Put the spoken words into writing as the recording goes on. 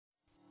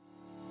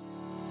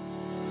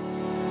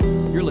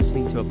You're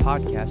listening to a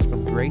podcast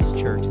from Grace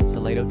Church in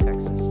Salado,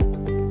 Texas.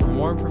 For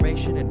more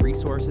information and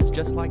resources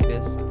just like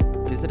this,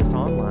 visit us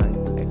online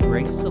at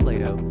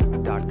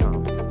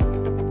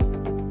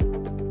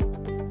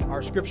gracesalado.com.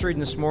 Our scripture reading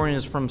this morning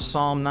is from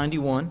Psalm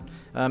 91.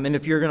 And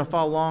if you're going to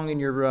follow along in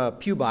your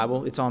pew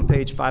Bible, it's on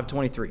page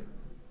 523.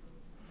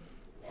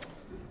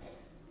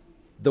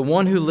 The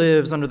one who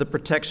lives under the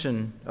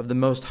protection of the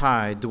Most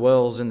High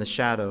dwells in the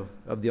shadow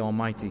of the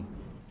Almighty.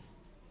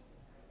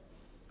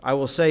 I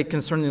will say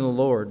concerning the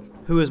Lord,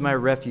 who is my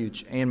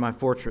refuge and my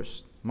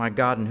fortress, my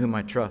God in whom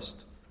I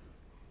trust.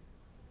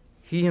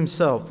 He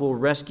himself will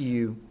rescue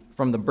you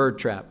from the bird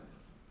trap,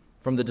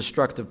 from the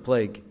destructive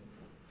plague.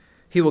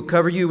 He will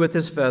cover you with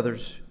his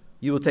feathers.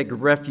 You will take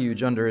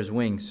refuge under his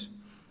wings.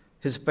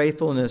 His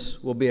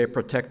faithfulness will be a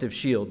protective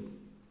shield.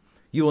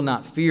 You will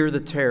not fear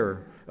the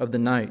terror of the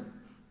night,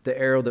 the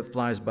arrow that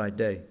flies by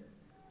day,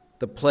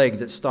 the plague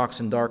that stalks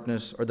in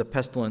darkness, or the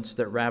pestilence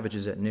that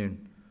ravages at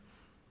noon.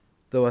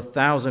 Though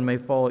 1,000 may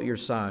fall at your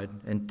side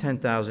and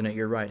 10,000 at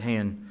your right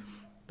hand,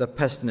 the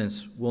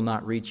pestilence will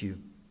not reach you.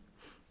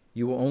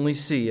 You will only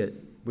see it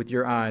with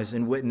your eyes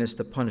and witness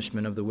the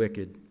punishment of the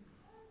wicked.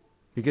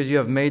 Because you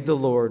have made the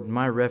Lord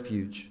my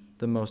refuge,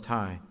 the Most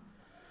High,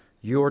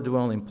 your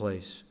dwelling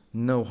place,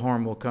 no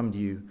harm will come to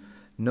you,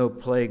 no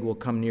plague will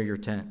come near your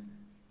tent.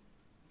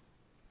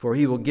 For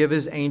he will give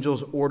his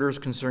angels orders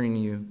concerning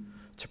you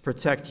to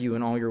protect you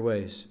in all your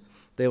ways.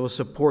 They will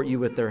support you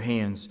with their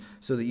hands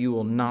so that you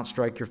will not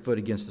strike your foot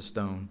against a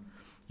stone.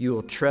 You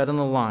will tread on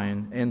the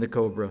lion and the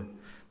cobra.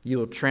 You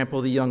will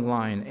trample the young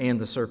lion and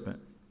the serpent.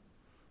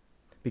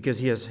 Because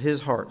he has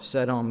his heart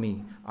set on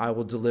me, I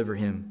will deliver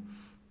him.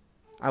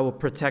 I will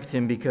protect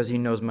him because he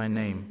knows my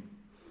name.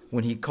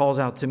 When he calls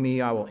out to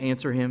me, I will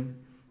answer him.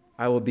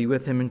 I will be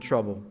with him in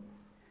trouble.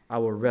 I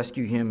will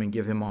rescue him and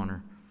give him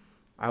honor.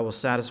 I will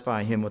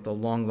satisfy him with a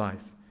long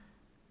life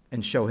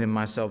and show him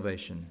my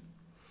salvation.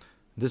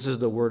 This is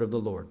the word of the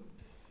Lord.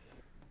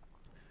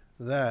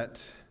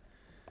 That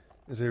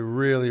is a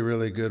really,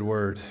 really good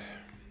word.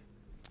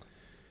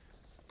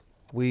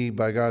 We,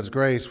 by God's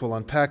grace, will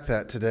unpack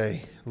that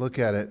today. Look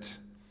at it.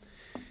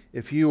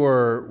 If you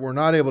were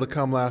not able to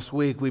come last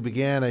week, we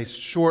began a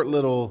short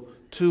little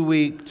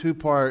 2-week,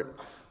 2-part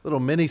little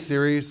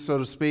mini-series, so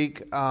to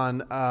speak,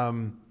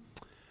 on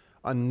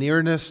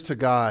nearness to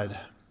God.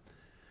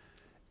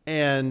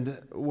 And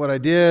what I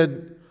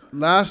did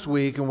last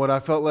week and what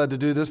I felt led to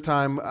do this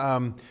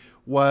time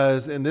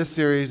was in this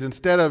series,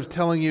 instead of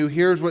telling you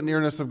here's what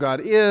nearness of God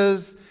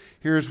is,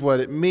 here's what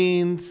it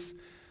means,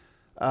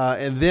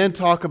 and then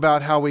talk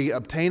about how we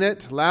obtain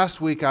it.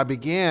 Last week I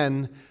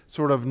began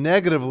sort of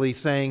negatively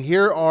saying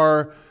here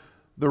are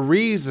the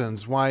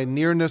reasons why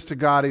nearness to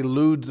God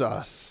eludes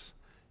us.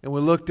 And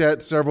we looked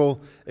at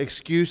several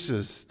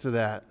excuses to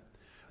that.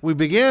 We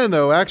began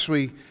though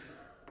actually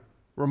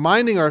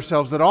reminding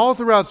ourselves that all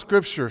throughout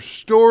Scripture,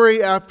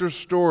 story after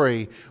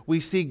story, we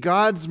see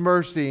God's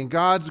mercy and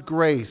God's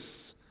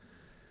grace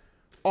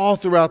all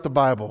throughout the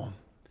Bible.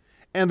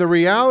 And the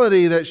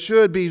reality that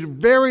should be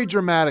very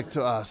dramatic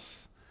to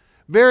us,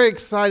 very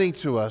exciting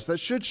to us, that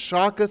should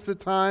shock us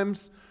at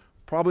times,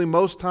 probably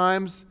most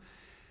times,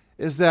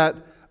 is that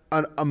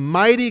a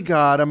mighty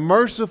God, a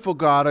merciful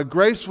God, a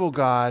graceful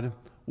God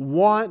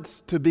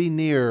wants to be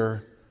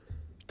near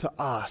to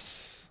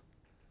us.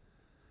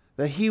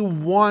 That He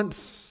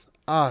wants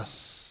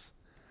us.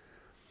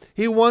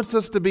 He wants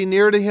us to be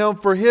near to Him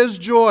for His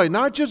joy,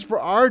 not just for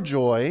our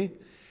joy.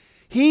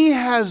 He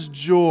has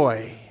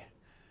joy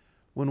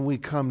when we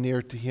come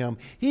near to Him.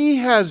 He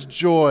has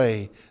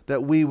joy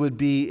that we would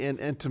be in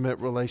intimate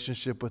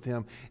relationship with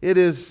Him. It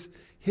is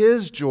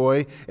His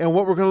joy, and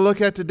what we're going to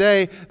look at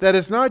today, that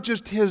it's not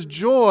just His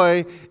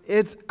joy,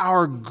 it's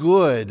our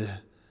good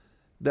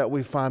that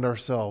we find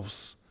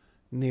ourselves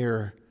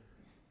near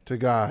to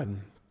God.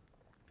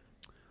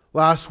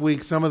 Last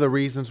week, some of the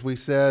reasons we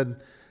said,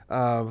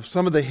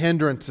 some of the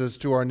hindrances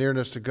to our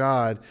nearness to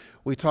God,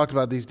 we talked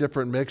about these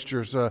different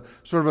mixtures, sort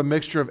of a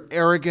mixture of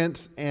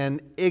arrogance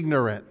and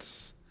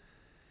ignorance.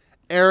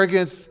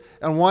 Arrogance,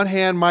 on one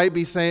hand, might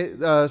be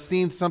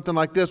seen something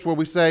like this, where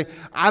we say,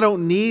 I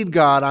don't need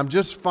God, I'm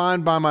just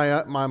fine by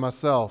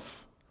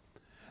myself.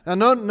 Now,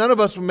 none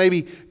of us will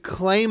maybe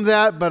claim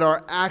that, but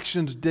our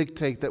actions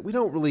dictate that we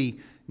don't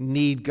really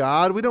need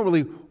God. We don't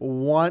really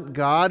want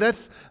God.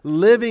 That's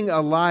living a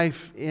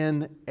life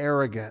in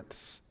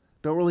arrogance.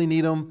 Don't really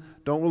need Him.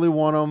 Don't really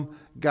want Him.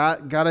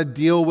 Got to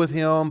deal with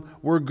Him.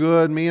 We're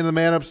good. Me and the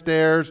man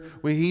upstairs.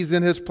 He's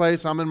in his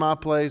place. I'm in my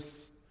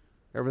place.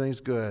 Everything's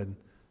good.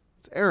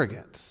 It's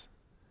arrogance.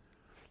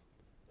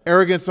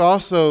 Arrogance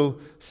also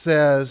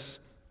says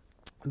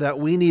that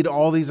we need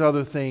all these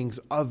other things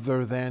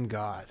other than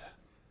God.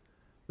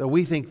 That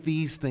we think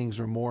these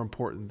things are more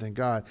important than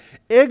God.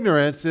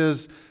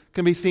 Ignorance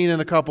can be seen in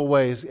a couple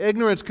ways.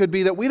 Ignorance could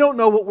be that we don't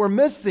know what we're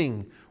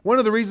missing. One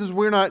of the reasons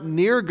we're not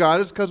near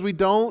God is because we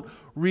don't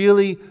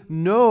really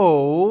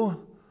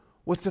know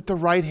what's at the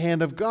right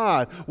hand of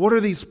God. What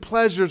are these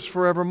pleasures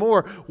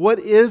forevermore? What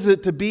is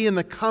it to be in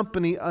the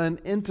company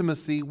and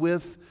intimacy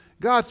with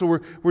God. So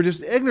we're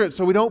just ignorant,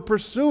 so we don't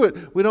pursue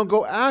it. We don't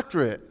go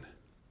after it.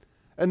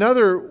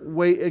 Another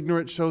way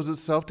ignorance shows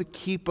itself to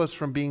keep us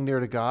from being near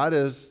to God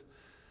is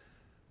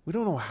we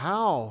don't know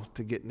how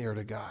to get near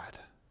to God.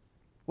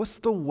 What's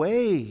the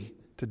way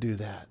to do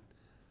that?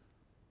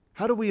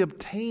 How do we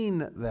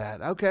obtain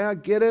that? Okay, I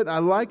get it, I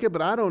like it,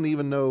 but I don't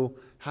even know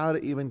how to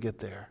even get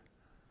there.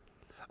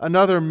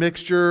 Another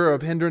mixture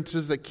of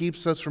hindrances that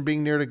keeps us from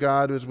being near to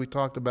God, as we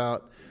talked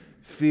about,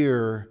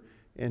 fear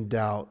and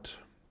doubt.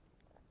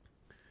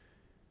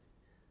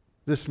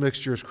 This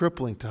mixture is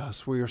crippling to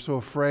us. We are so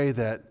afraid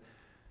that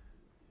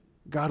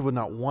God would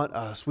not want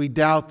us. We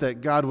doubt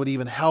that God would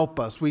even help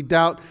us. We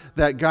doubt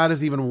that God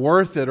is even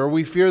worth it. Or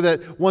we fear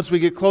that once we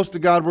get close to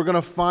God, we're going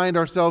to find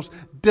ourselves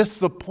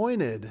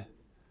disappointed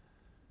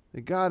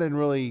that God didn't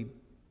really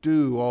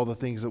do all the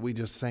things that we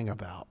just sang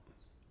about.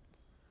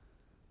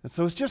 And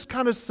so it's just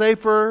kind of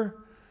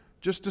safer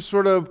just to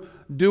sort of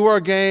do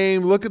our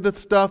game, look at the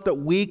stuff that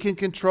we can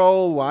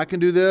control. Well, I can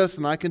do this,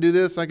 and I can do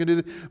this, I can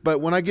do this. But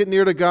when I get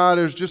near to God,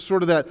 there's just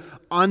sort of that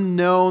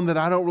unknown that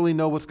I don't really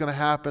know what's going to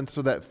happen.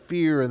 So that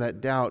fear and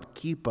that doubt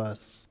keep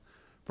us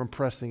from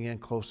pressing in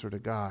closer to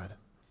God.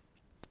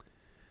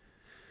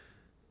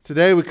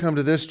 Today we come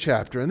to this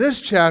chapter, and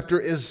this chapter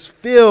is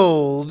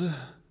filled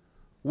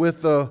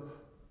with the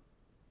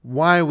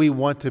why we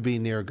want to be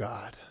near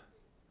God.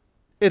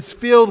 It's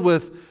filled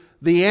with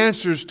the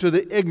answers to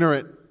the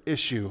ignorant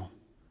issue.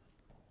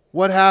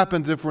 What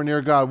happens if we're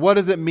near God? What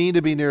does it mean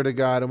to be near to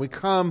God? And we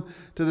come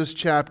to this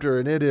chapter,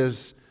 and it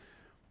is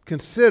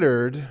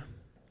considered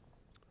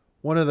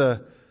one of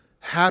the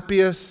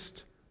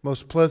happiest,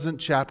 most pleasant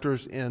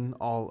chapters in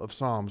all of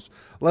Psalms.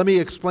 Let me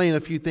explain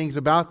a few things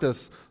about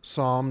this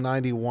Psalm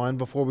 91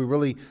 before we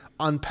really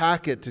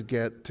unpack it to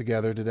get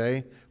together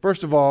today.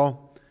 First of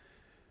all,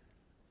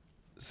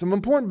 some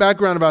important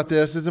background about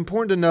this. It's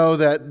important to know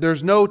that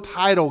there's no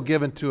title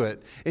given to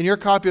it. In your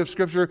copy of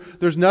Scripture,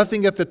 there's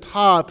nothing at the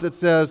top that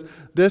says,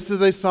 this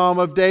is a Psalm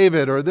of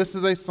David, or this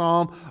is a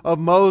Psalm of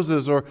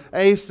Moses, or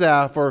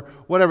Asaph, or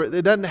whatever.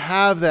 It doesn't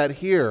have that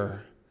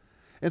here.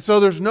 And so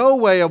there's no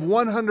way of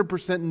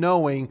 100%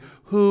 knowing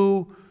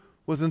who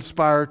was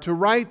inspired to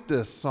write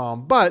this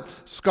psalm. But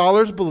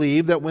scholars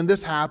believe that when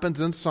this happens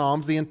in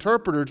Psalms, the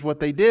interpreters,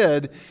 what they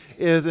did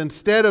is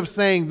instead of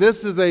saying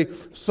this is a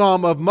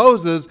psalm of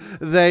Moses,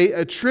 they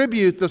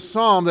attribute the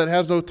psalm that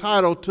has no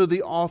title to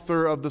the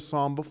author of the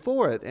psalm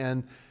before it,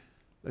 and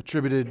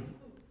attributed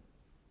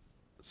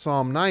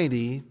Psalm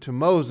 90 to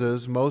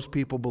Moses. Most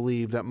people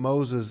believe that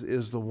Moses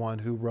is the one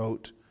who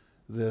wrote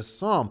this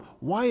psalm.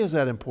 Why is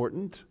that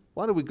important?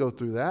 Why do we go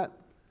through that?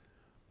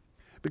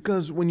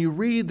 Because when you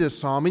read this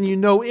psalm and you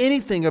know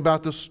anything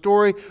about the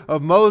story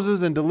of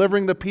Moses and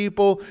delivering the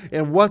people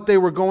and what they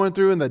were going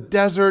through in the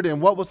desert and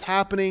what was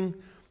happening,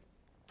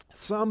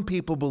 some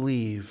people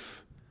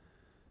believe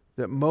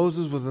that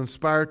Moses was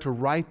inspired to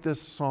write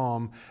this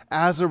psalm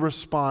as a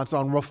response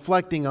on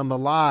reflecting on the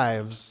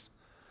lives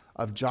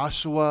of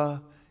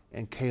Joshua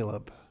and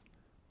Caleb.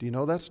 Do you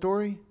know that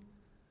story?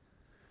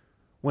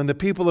 When the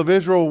people of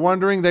Israel were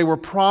wondering, they were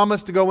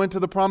promised to go into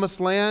the promised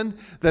land,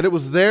 that it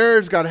was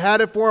theirs, God had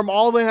it for them.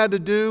 All they had to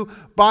do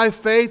by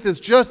faith is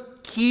just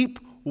keep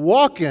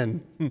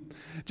walking.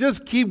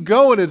 Just keep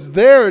going. It's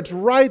there. It's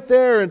right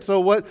there. And so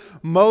what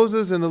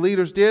Moses and the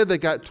leaders did, they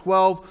got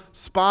 12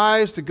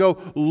 spies to go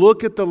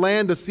look at the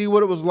land to see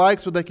what it was like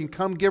so they can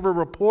come give a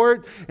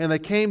report. And they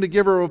came to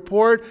give a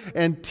report,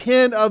 and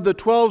 10 of the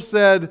 12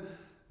 said,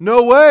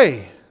 "No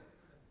way."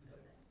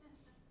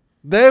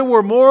 They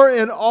were more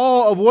in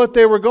awe of what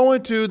they were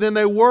going to than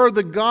they were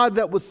the God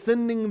that was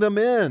sending them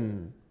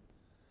in.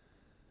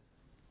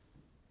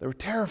 They were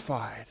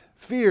terrified,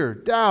 fear,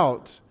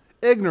 doubt,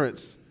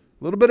 ignorance,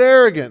 a little bit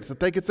arrogance that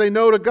they could say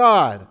no to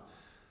God.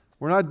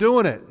 We're not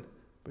doing it.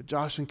 But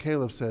Josh and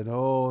Caleb said,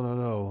 "Oh,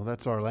 no,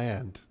 that's our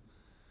land.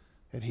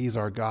 And He's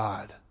our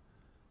God.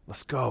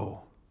 Let's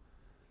go."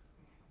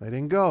 They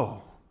didn't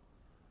go.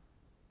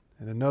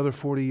 And another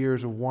 40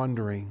 years of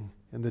wandering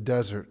in the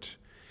desert.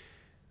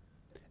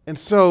 And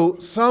so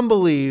some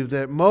believe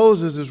that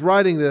Moses is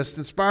writing this,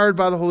 inspired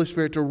by the Holy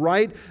Spirit, to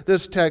write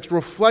this text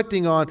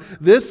reflecting on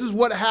this is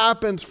what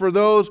happens for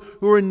those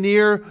who are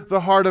near the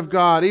heart of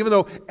God. Even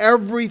though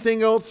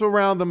everything else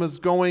around them is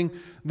going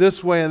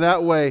this way and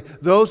that way,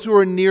 those who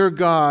are near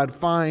God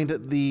find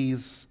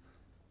these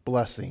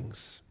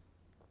blessings.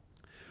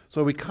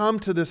 So we come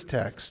to this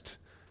text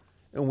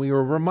and we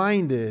are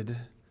reminded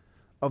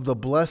of the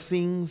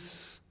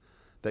blessings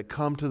that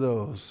come to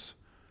those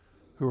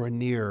who are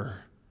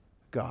near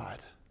God.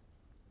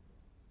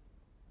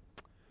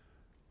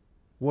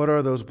 What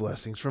are those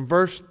blessings? From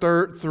verse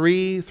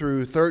 3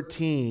 through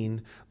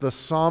 13, the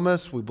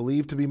psalmist, we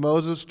believe to be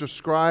Moses,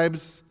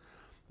 describes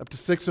up to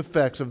 6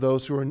 effects of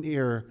those who are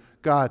near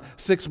God.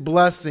 6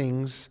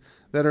 blessings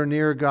that are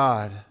near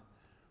God.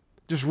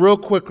 Just real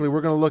quickly,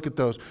 we're going to look at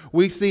those.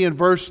 We see in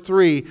verse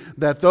 3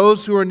 that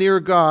those who are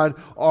near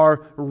God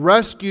are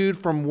rescued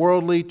from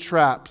worldly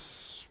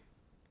traps.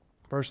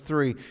 Verse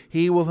 3,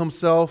 He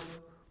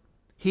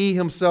He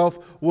himself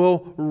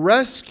will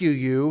rescue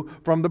you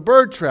from the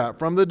bird trap,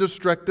 from the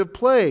destructive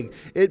plague.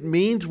 It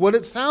means what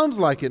it sounds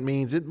like it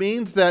means. It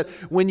means that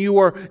when you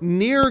are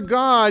near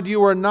God,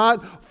 you are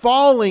not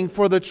falling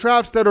for the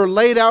traps that are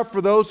laid out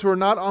for those who are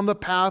not on the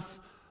path,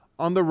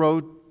 on the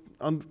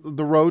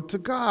road to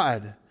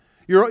God.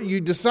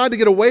 You decide to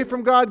get away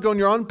from God, go on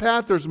your own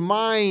path. There's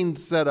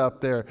mines set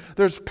up there.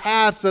 There's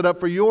paths set up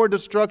for your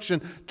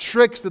destruction,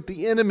 tricks that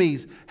the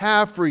enemies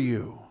have for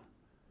you.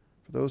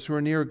 For those who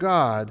are near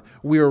God,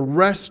 we are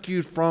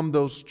rescued from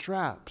those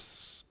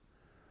traps.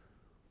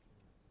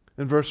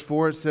 In verse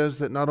 4, it says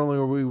that not only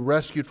are we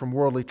rescued from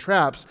worldly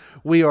traps,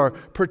 we are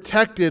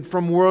protected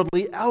from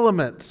worldly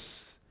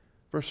elements.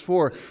 Verse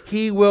 4,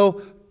 He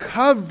will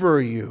cover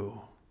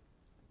you.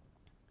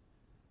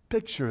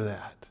 Picture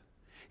that.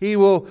 He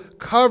will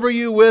cover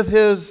you with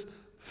His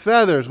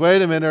feathers.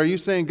 Wait a minute, are you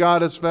saying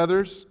God has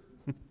feathers?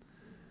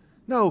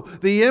 No,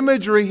 the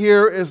imagery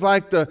here is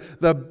like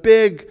the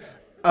big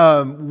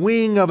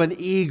wing of an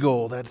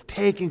eagle that's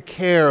taken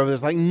care of.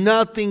 There's like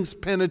nothing's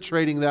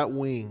penetrating that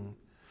wing.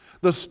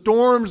 The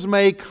storms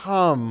may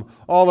come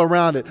all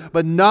around it,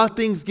 but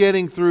nothing's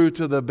getting through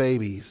to the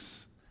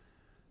babies.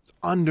 It's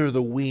under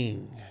the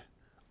wing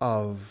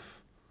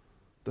of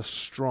the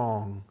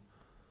strong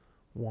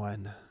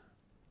one.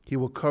 He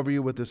will cover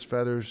you with His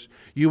feathers.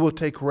 You will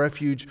take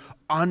refuge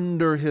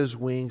under His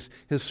wings.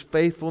 His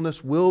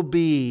faithfulness will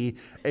be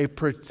a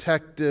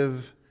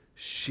protective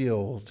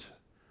shield.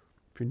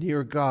 If you're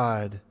near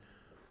God,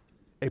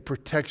 a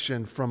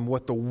protection from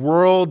what the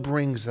world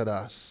brings at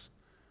us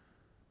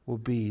will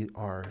be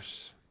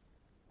ours.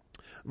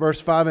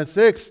 Verse 5 and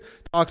 6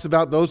 talks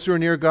about those who are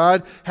near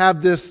God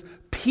have this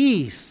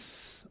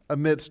peace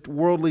amidst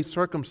worldly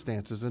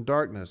circumstances and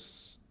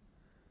darkness.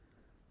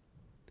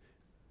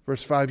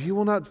 Verse 5, you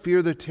will not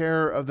fear the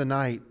terror of the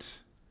night,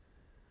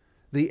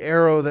 the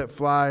arrow that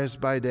flies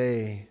by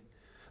day,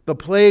 the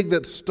plague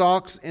that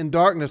stalks in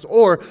darkness,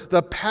 or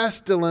the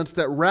pestilence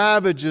that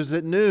ravages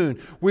at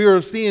noon. We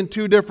are seeing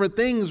two different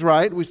things,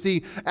 right? We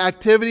see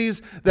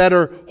activities that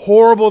are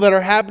horrible that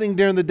are happening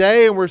during the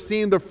day, and we're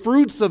seeing the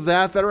fruits of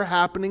that are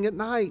happening at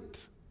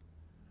night.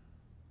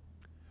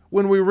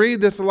 When we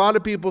read this, a lot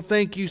of people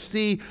think you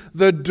see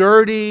the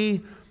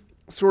dirty,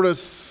 sort of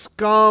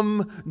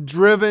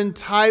scum-driven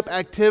type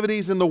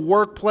activities in the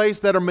workplace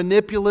that are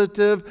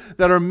manipulative,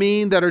 that are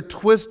mean, that are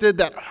twisted,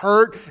 that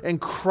hurt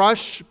and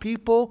crush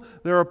people,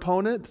 their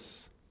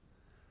opponents.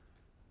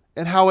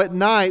 And how at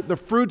night the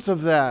fruits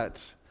of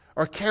that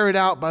are carried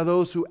out by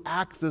those who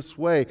act this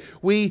way.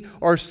 We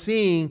are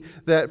seeing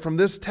that from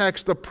this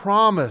text, the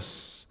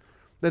promise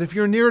that if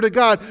you're near to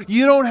God,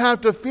 you don't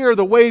have to fear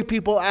the way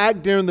people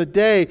act during the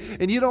day,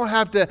 and you don't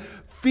have to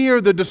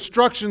fear the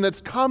destruction that's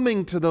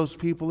coming to those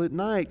people at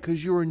night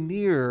because you are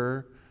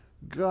near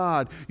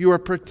God. You are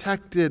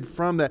protected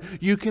from that.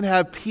 You can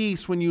have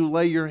peace when you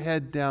lay your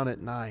head down at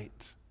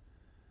night.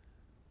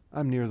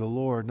 I'm near the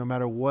Lord no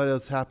matter what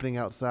is happening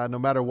outside, no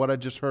matter what I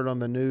just heard on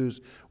the news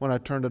when I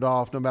turned it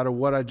off, no matter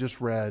what I just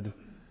read.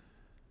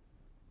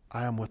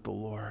 I am with the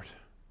Lord.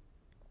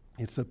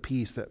 It's a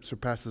peace that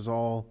surpasses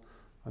all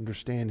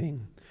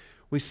understanding.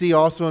 We see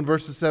also in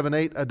verses 7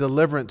 and 8 a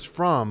deliverance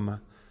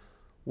from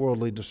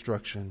worldly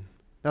destruction.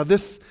 Now,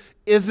 this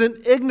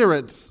isn't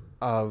ignorance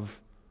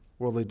of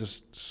worldly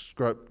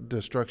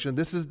destruction.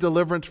 This is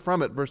deliverance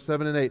from it. Verse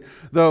 7 and 8.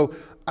 Though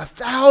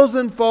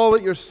 1,000 fall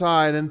at your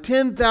side and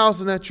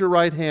 10,000 at your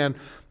right hand,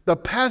 the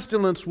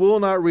pestilence will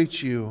not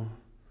reach you.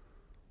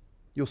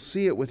 You'll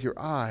see it with your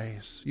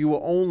eyes. You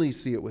will only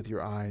see it with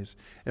your eyes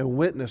and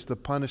witness the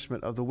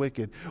punishment of the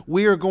wicked.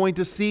 We are going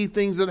to see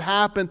things that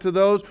happen to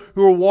those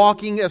who are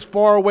walking as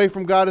far away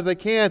from God as they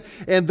can.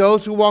 And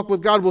those who walk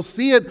with God will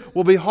see it,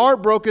 will be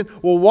heartbroken,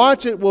 will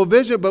watch it, will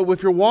vision it. But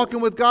if you're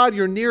walking with God,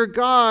 you're near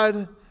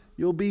God,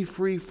 you'll be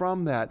free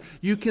from that.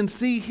 You can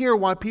see here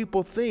why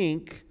people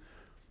think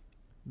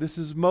this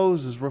is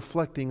Moses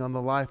reflecting on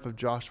the life of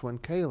Joshua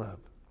and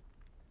Caleb,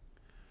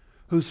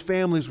 whose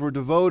families were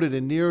devoted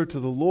and near to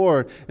the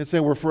Lord, and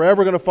saying we're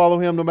forever going to follow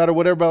Him no matter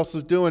what everybody else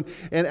is doing.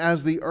 And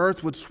as the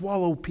earth would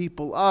swallow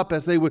people up,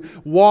 as they would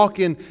walk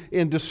in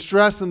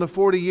distress in the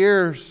 40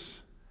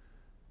 years,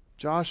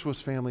 Joshua's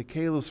family,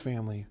 Caleb's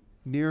family,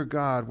 near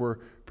God, were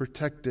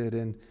protected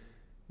and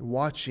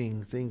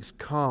watching things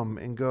come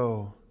and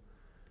go.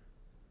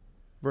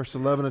 Verse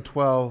 11 and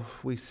 12,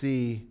 we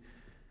see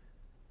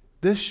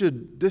this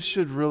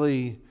should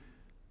really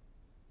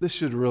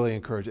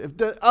encourage you. If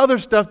the other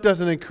stuff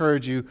doesn't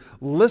encourage you,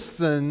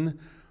 listen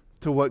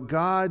to what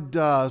God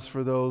does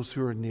for those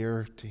who are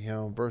near to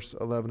Him. Verse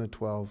 11 and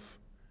 12.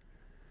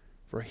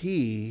 For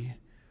He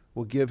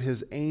will give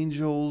His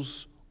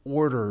angels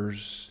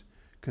orders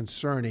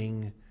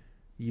concerning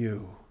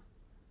you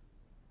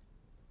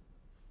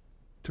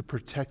to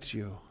protect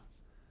you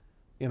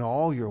in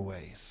all your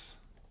ways,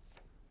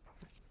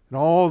 in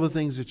all the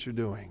things that you're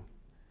doing.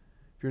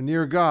 If you're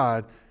near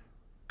God,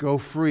 go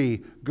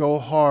free, go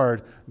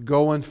hard,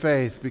 go in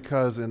faith,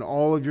 because in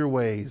all of your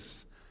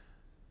ways,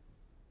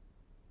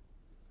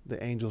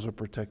 the angels are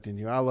protecting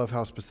you. I love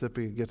how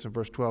specific it gets in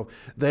verse 12.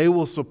 They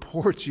will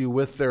support you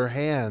with their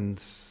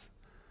hands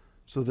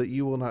so that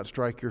you will not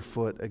strike your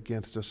foot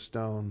against a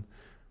stone.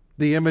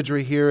 The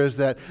imagery here is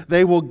that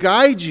they will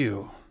guide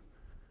you.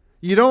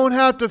 You don't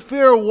have to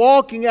fear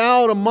walking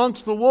out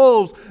amongst the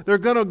wolves. They're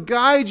going to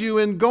guide you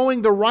in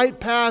going the right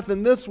path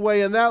in this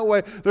way and that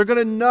way. They're going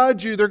to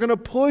nudge you. They're going to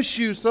push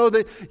you so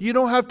that you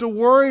don't have to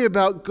worry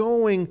about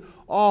going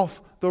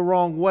off the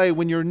wrong way.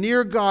 When you're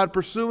near God,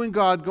 pursuing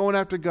God, going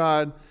after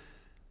God,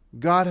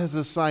 God has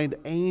assigned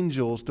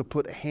angels to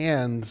put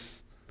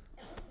hands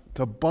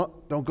to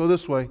don't go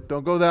this way,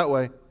 don't go that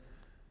way.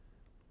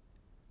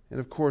 And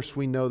of course,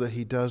 we know that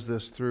He does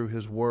this through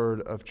His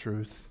word of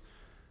truth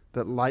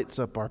that lights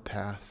up our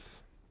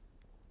path.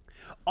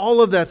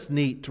 All of that's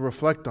neat to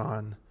reflect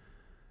on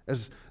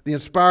as the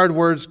inspired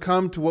words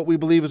come to what we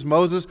believe is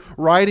Moses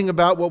writing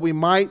about what he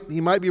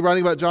might be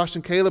writing about Josh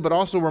and Caleb, but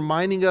also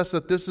reminding us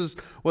that this is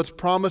what's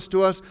promised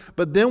to us.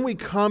 But then we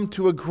come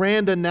to a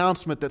grand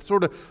announcement that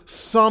sort of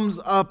sums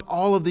up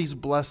all of these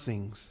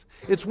blessings.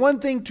 It's one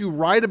thing to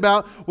write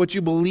about what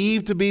you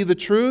believe to be the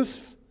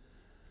truth,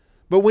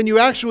 but when you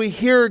actually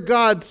hear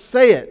God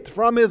say it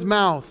from His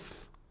mouth,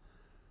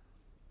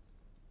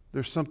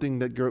 there's something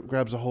that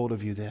grabs a hold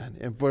of you then.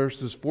 In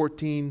verses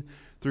 14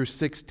 through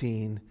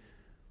 16,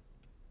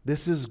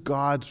 this is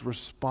God's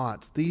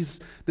response. This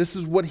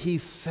is what He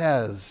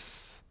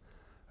says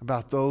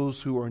about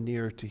those who are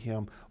near to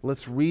Him.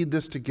 Let's read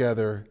this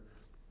together,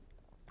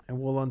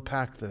 and we'll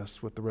unpack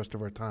this with the rest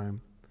of our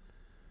time.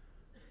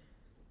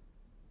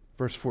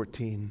 Verse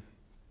 14.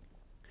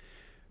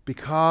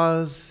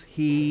 Because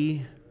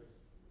He...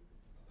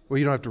 Well,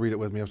 you don't have to read it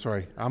with me. I'm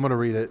sorry. I'm going to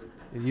read it,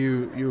 and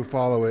you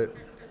follow it.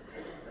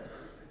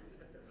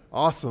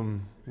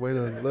 Awesome way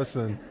to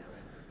listen.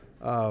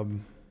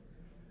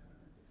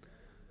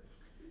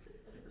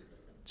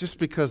 Just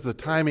because the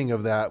timing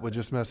of that would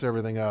just mess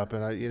everything up.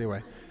 And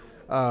anyway,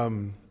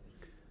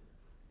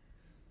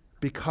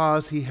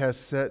 because he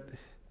has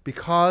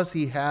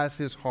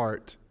His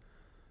heart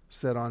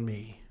set on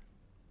me,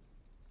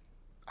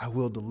 I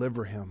will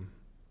deliver him.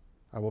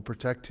 I will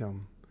protect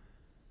him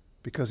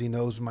because he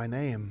knows my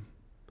name.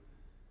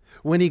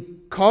 When he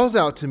calls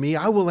out to me,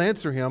 I will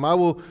answer him. I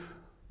will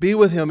be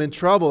with him in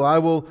trouble. I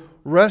will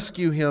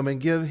rescue him and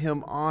give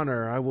him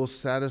honor. I will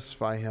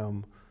satisfy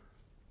him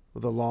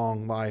with a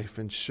long life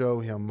and show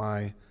him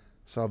my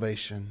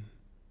salvation.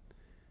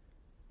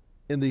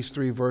 In these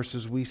 3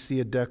 verses, we see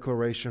a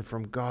declaration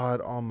from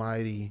God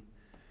Almighty.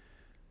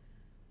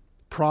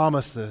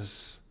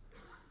 Promises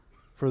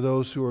for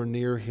those who are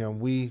near Him.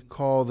 We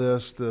call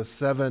this the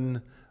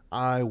 7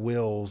 I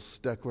wills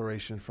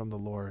declaration from the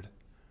Lord.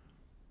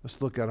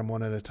 Let's look at them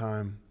one at a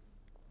time.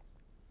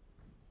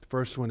 The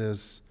first one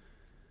is,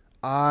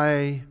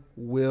 I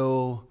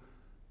will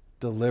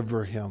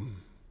deliver him.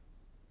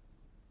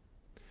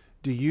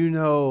 Do you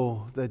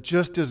know that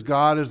just as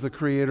God is the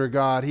Creator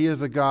God, He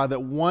is a God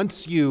that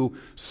wants you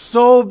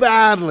so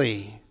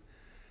badly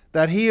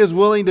that He is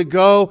willing to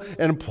go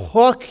and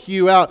pluck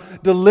you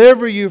out,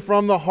 deliver you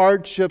from the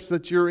hardships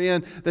that you're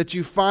in, that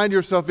you find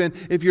yourself in.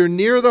 If you're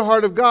near the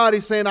heart of God,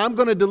 He's saying, I'm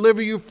going to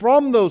deliver you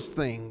from those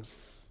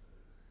things.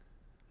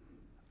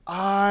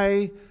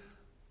 I,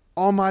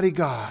 Almighty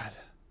God,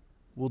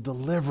 will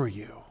deliver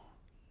you.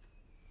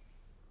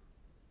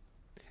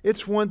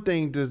 It's one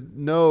thing to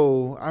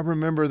know. I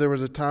remember there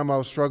was a time I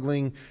was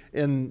struggling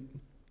in,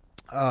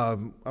 I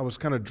was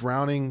kind of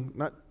drowning.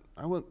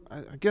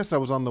 I guess I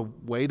was on the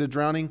way to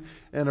drowning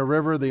in a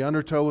river. The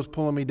undertow was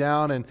pulling me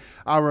down, and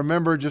I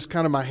remember just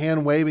kind of my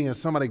hand waving and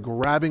somebody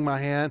grabbing my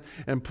hand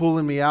and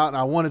pulling me out. And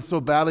I wanted so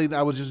badly,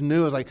 I just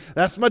knew. I was like,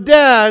 that's my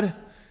dad.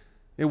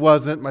 It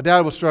wasn't. My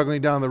dad was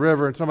struggling down the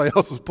river, and somebody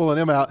else was pulling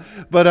him out.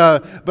 But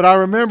I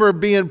remember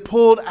being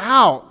pulled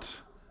out.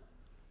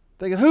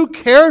 Thinking, who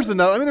cares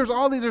enough? I mean,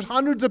 there's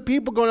hundreds of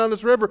people going down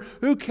this river.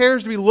 Who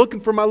cares to be looking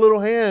for my little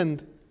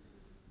hand?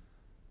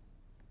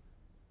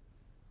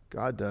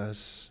 God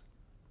does.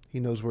 He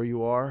knows where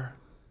you are.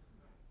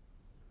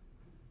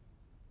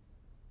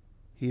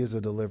 He is a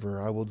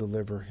deliverer. I will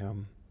deliver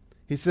him.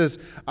 He says,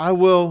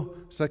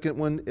 second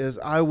one is,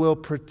 I will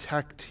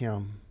protect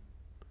him.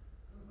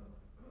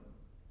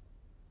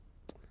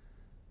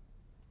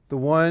 The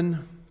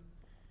one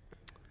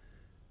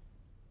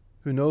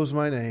who knows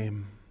my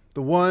name,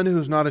 the one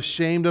who's not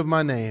ashamed of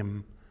my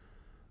name,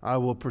 I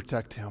will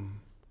protect him.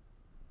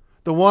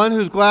 The one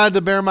who's glad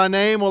to bear my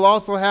name will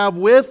also have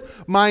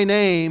with my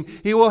name,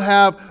 he will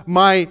have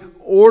my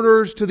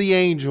orders to the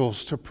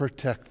angels to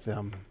protect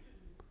them.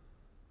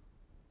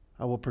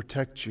 I will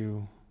protect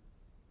you.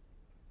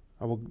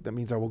 That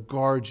means I will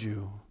guard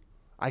you.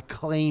 I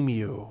claim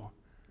you.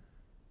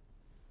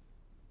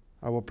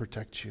 I will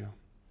protect you.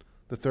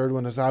 The third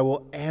one is, I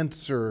will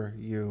answer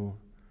you.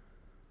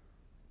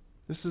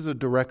 This is a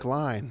direct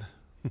line.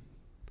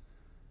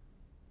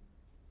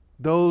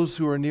 Those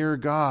who are near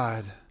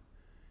God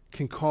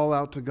can call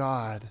out to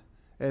God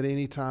at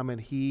any time,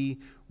 and He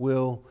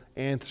will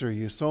answer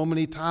you. So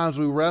many times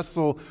we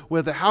wrestle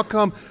with it. How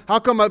come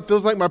it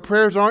feels like my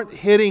prayers aren't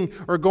hitting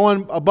or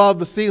going above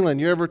the ceiling?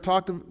 You ever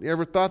thought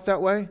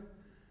that way?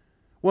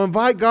 Well,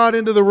 invite God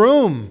into the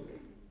room.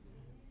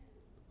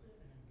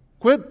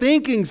 Quit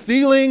thinking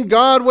ceiling,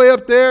 God way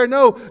up there.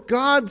 No,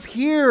 God's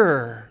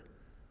here.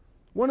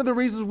 One of the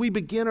reasons we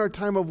begin our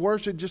time of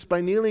worship just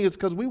by kneeling is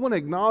because we want to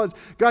acknowledge,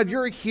 God,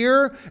 you're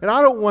here, and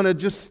I don't want to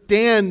just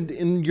stand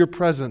in your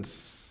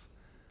presence.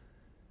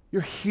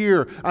 You're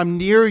here. I'm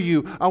near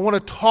you. I want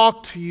to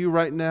talk to you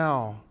right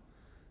now.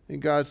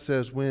 And God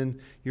says,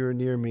 when you're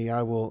near me,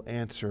 I will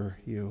answer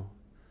you.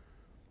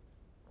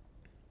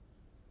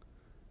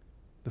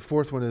 The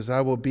fourth one is, I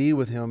will be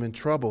with him in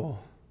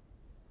trouble.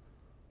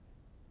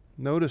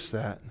 Notice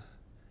that.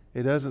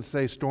 It doesn't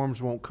say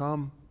storms won't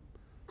come.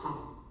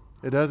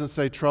 It doesn't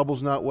say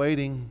trouble's not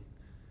waiting.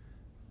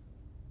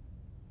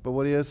 But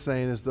what he is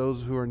saying is,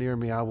 those who are near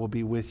me, I will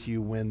be with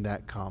you when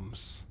that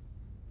comes.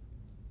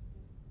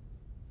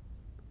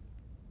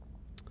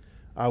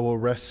 I will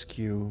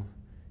rescue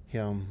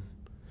him.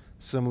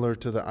 Similar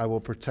to the I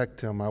will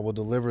protect him, I will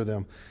deliver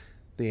them.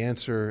 The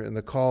answer and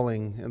the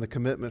calling and the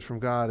commitment from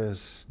God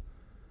is,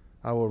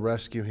 I will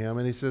rescue him.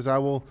 And he says,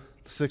 the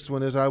sixth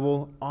one is, I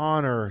will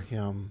honor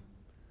him.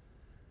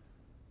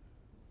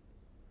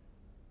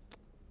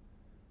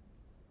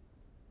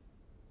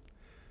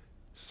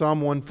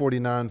 Psalm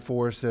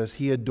 149:4 says,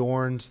 He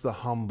adorns the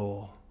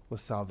humble with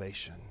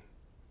salvation.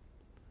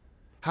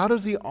 How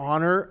does He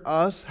honor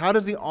us? How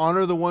does He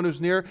honor the one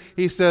who's near?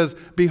 He says,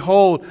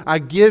 behold, I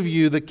give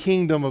you the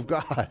kingdom of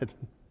God.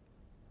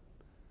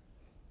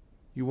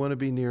 You want to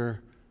be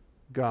near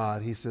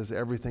God. He says,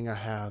 everything I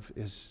have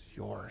is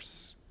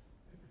yours.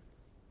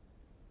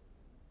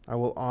 I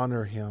will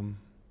honor him.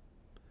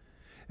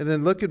 And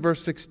then look at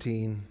verse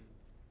 16.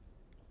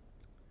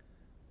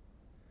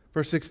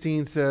 Verse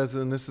 16 says,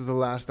 and this is the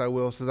last I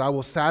will, says, I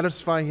will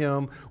satisfy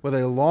him with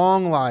a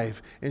long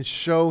life and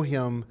show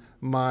him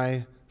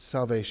my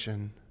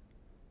salvation.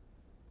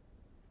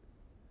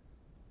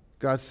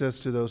 God says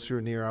to those who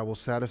are near, I will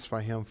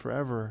satisfy him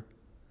forever.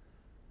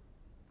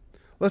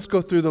 Let's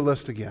go through the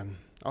list again.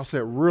 I'll say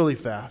it really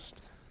fast.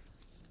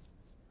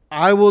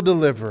 I will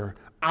deliver.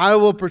 I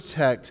will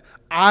protect.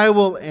 I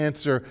will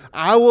answer.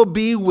 I will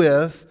be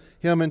with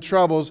him in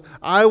troubles.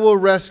 I will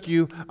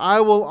rescue.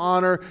 I will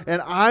honor.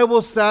 And I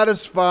will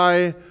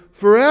satisfy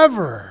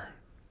forever.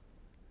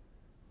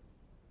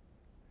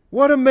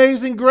 What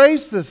amazing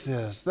grace this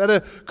is, that a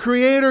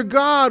creator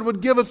God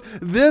would give us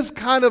this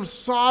kind of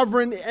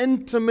sovereign,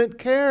 intimate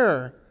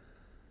care.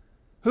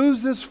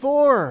 Who's this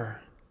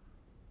for?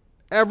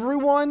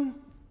 Everyone?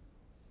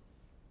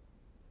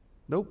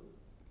 Nope,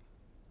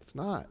 it's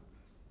not.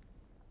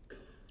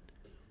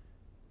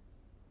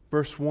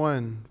 Verse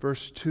 1,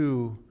 verse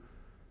 2,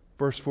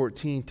 verse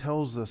 14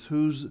 tells us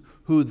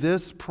who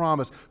this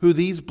promise, who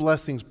these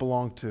blessings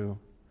belong to.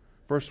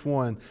 Verse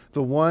 1,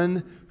 the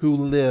one who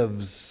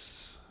lives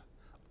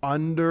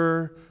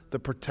under the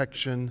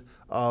protection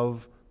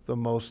of the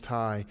Most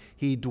High.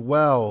 He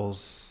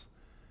dwells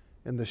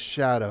in the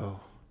shadow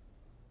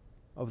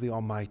of the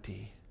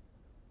Almighty.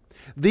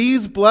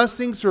 These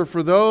blessings are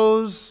for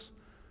those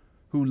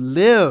who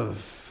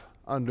live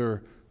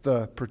under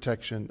the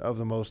protection of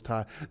the Most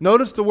High.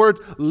 Notice the words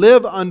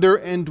live under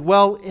and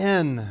dwell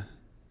in.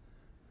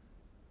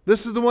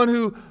 This is the one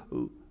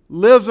who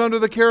lives under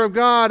the care of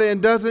God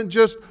and doesn't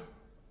just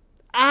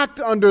act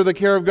under the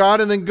care of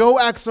God and then go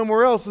act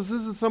somewhere else. This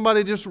isn't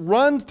somebody just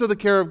runs to the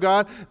care of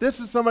God. This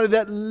is somebody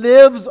that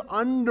lives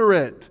under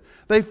it.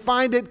 They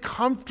find it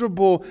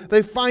comfortable.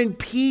 They find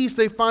peace.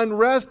 They find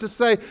rest to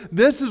say,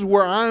 this is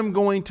where I'm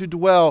going to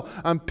dwell.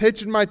 I'm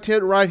pitching my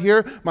tent right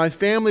here. My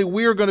family,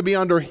 we are going to be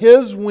under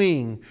His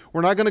wing. We're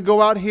not going to go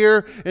out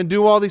here and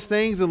do all these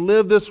things and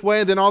live this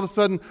way. And then all of a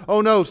sudden, oh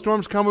no,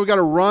 storm's coming. We've got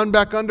to run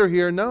back under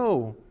here.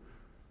 No.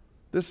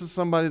 This is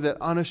somebody that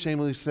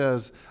unashamedly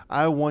says,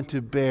 I want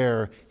to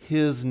bear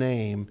His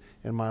name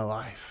in my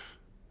life.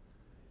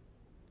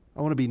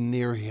 I want to be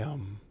near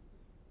Him.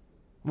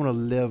 I want to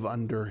live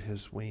under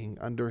His wing,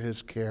 under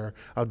His care.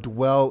 I'll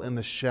dwell in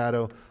the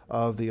shadow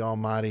of the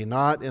Almighty,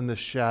 not in the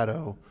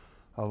shadow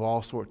of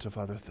all sorts of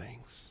other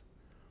things.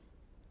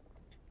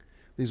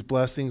 These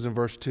blessings in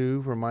verse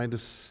 2 remind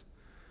us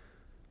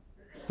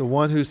the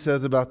one who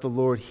says about the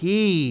Lord,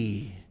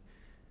 He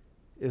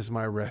is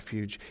my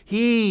refuge.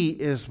 He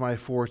is my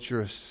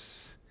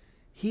fortress.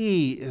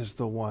 He is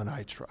the one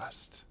I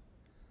trust.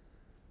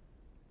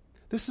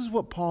 This is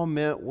what Paul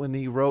meant when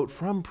he wrote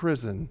from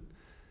prison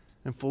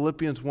in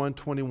Philippians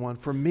 1:21.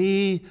 For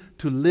me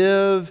to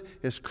live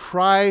is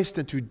Christ,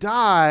 and to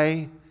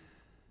die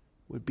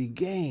would be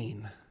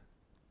gain.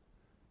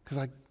 Because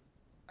I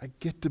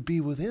get to be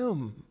with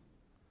Him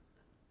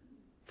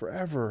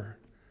forever.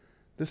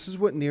 This is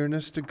what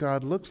nearness to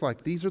God looks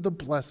like. These are the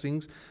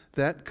blessings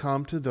that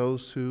come to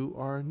those who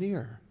are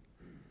near.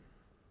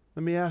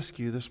 Let me ask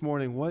you this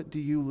morning, what do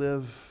you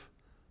live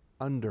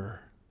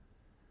under?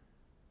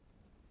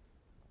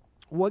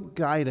 What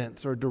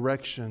guidance or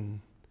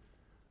direction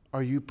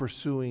are you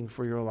pursuing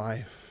for your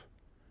life?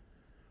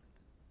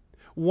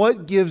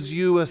 What gives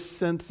you a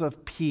sense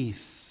of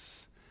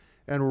peace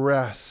and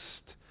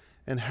rest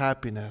and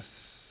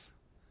happiness?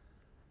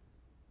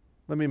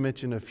 Let me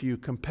mention a few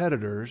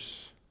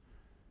competitors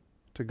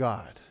to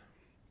God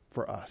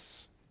for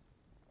us.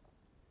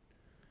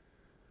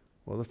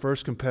 Well, the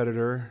first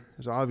competitor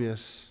is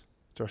obvious.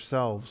 It's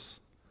ourselves.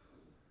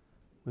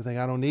 We think,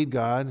 I don't need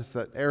God. It's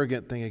that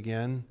arrogant thing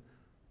again.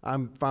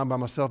 I'm fine by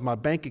myself. My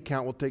bank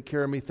account will take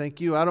care of me.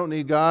 Thank you. I don't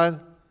need God.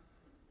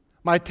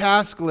 My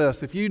task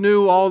list. If you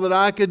knew all that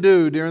I could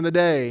do during the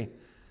day,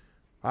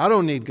 I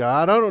don't need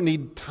God. I don't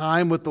need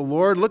time with the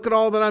Lord. Look at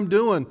all that I'm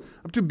doing.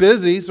 I'm too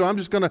busy, so I'm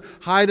just going to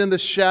hide in the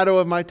shadow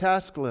of my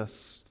task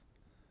list.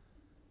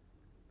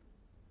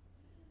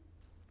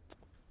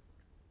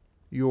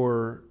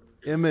 Your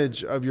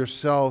image of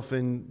yourself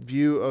in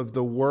view of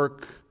the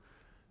work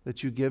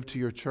that you give to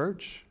your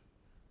church,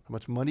 how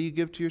much money you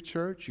give to your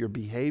church, your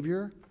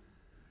behavior.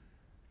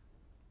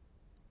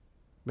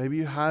 Maybe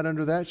you hide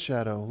under that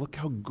shadow. Look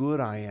how good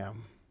I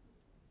am.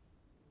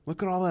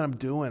 Look at all that I'm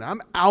doing.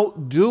 I'm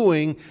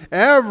outdoing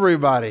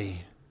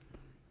everybody.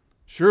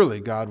 Surely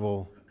God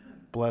will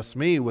bless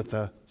me with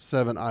the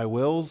 7 I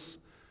wills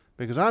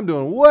because I'm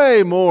doing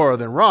way more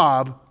than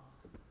Rob.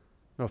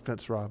 No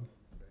offense, Rob.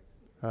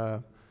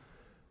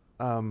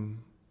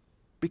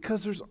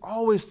 Because there's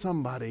always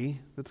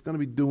somebody that's going to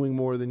be doing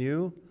more than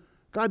you.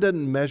 God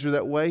doesn't measure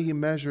that way. He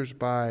measures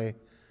by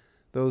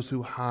those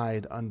who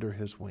hide under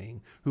His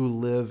wing, who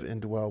live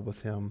and dwell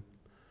with Him.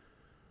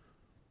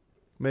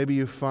 Maybe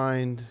you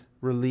find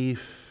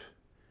relief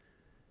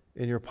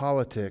in your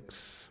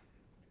politics.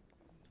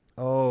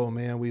 Oh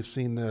man, we've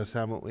seen this,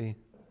 haven't we?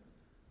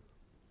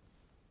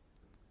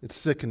 It's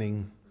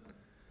sickening.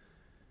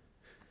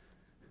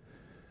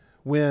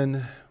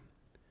 When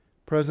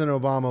President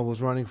Obama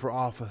was running for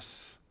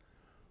office,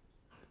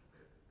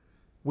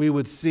 we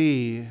would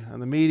see on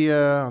the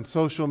media, on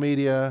social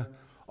media,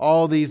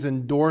 all these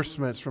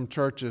endorsements from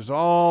churches,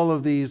 all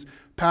of these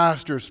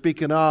pastors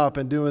speaking up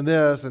and doing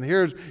this, and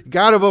here's, you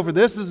got to vote for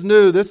this is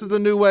new, this is the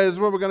new way, this is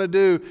what we're going to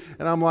do.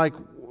 And I'm like,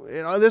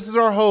 this is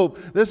our hope,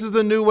 this is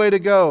the new way to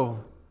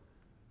go.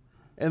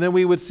 And then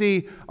we would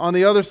see on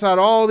the other side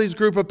all these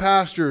group of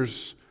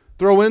pastors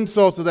throw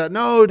insults to that.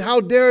 No,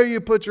 how dare you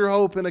put your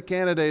hope in a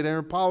candidate and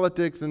in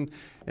politics. And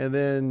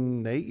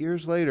then 8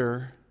 years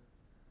later,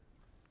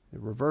 it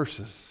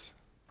reverses.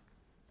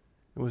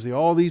 And we see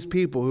all these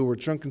people who were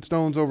chunking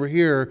stones over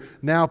here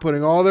now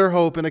putting all their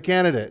hope in a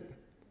candidate.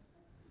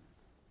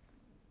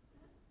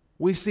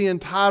 We see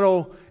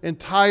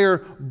entire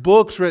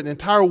books written,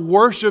 entire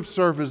worship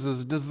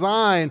services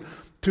designed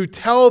to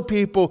tell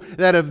people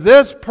that if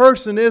this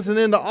person isn't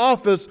in the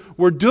office,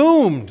 we're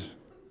doomed.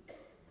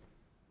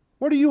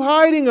 What are you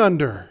hiding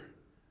under?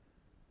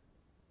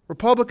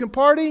 Republican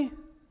Party?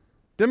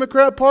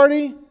 Democrat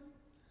Party?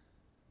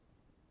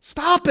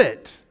 Stop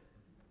it.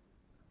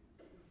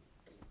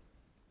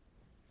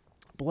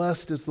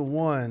 Blessed is the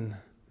one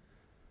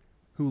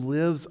who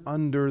lives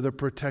under the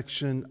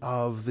protection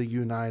of the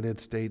United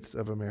States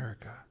of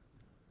America.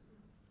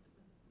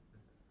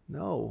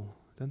 No,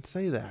 it doesn't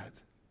say that.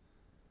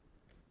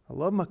 I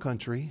love my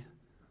country.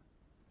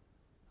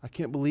 I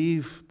can't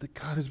believe that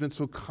God has been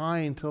so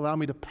kind to allow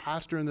me to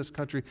pastor in this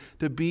country,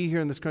 to be here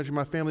in this country,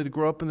 my family to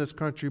grow up in this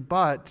country.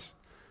 But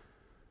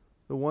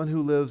the one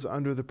who lives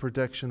under the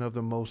protection of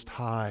the Most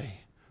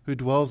High, who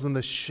dwells in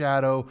the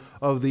shadow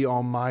of the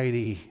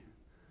Almighty,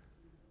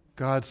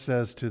 God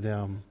says to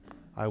them,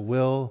 I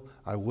will,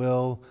 I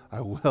will,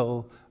 I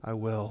will, I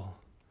will.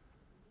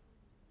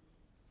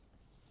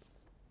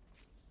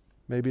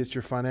 Maybe it's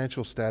your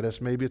financial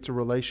status. Maybe it's a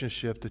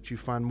relationship that you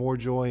find more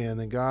joy in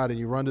than God, and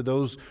you run to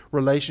those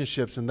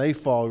relationships and they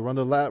fall. You run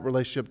to that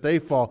relationship, they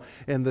fall,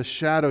 and the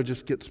shadow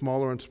just gets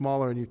smaller and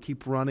smaller, and you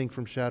keep running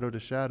from shadow to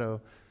shadow.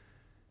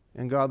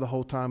 And God the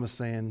whole time is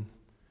saying,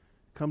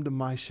 come to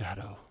my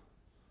shadow.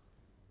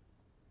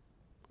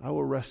 I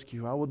will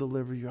rescue you. I will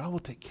deliver you. I will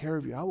take care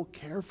of you. I will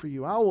care for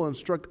you. I will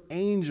instruct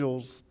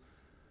angels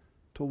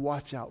to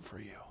watch out for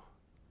you.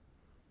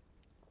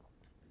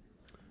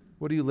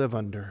 What do you live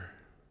under?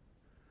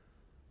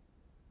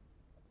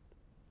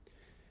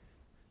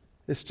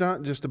 It's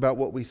not just about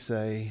what we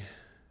say,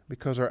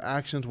 because our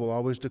actions will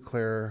always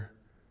declare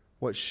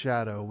what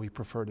shadow we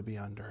prefer to be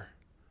under.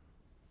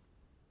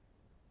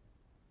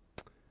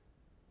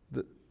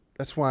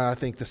 That's why I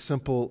think the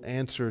simple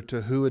answer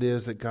to who it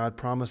is that God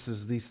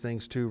promises these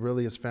things to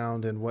really is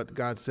found in what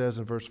God says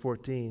in verse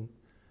 14.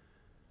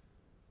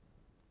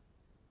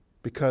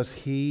 Because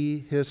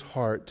His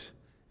heart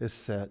is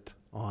set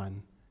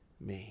on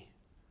me.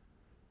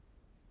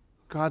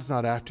 God's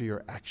not after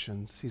your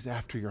actions. He's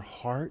after your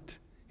heart.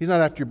 He's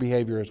not after your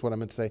behavior is what I'm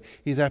going to say.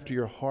 He's after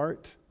your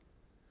heart.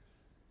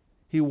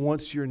 He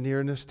wants your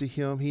nearness to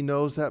Him. He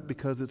knows that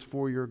because it's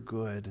for your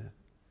good.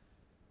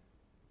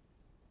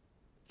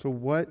 So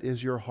what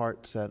is your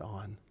heart set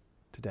on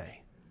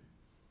today?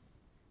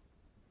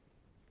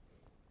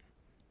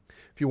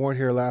 If you weren't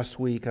here last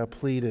week, I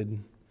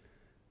pleaded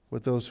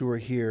with those who were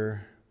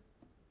here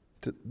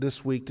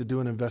this week to do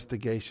an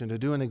investigation, to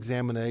do an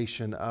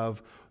examination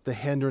of the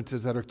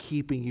hindrances that are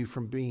keeping you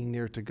from being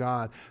near to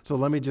God. So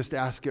let me just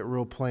ask it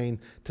real plain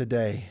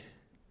today.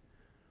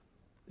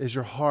 Is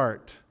your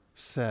heart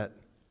set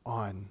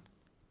on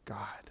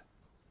God?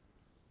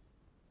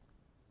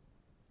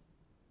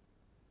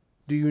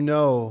 Do you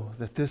know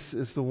that this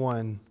is the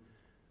one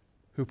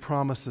who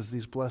promises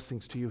these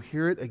blessings to you?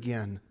 Hear it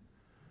again.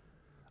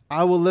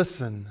 I will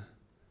listen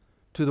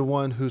to the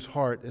one whose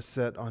heart is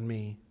set on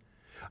me.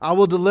 I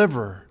will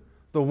deliver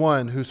the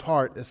one whose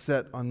heart is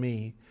set on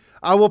me.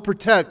 I will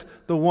protect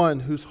the one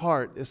whose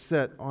heart is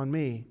set on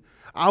me.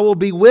 I will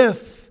be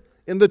with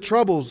in the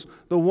troubles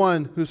the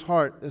one whose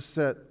heart is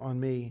set on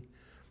me.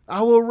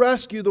 I will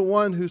rescue the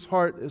one whose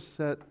heart is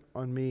set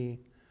on me.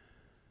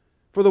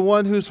 For the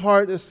one whose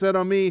heart is set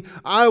on me,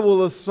 I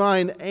will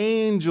assign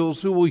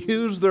angels who will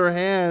use their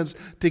hands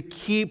to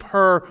keep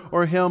her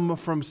or him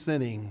from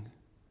sinning.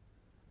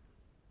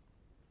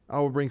 I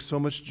will bring so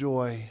much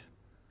joy,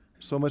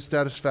 so much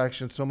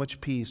satisfaction, so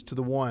much peace to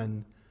the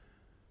one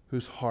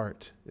whose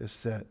heart is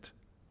set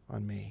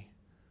on me.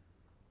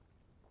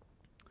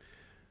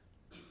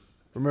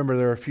 Remember,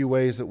 there are a few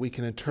ways that we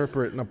can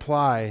interpret and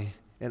apply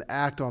and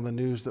act on the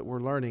news that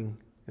we're learning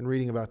and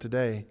reading about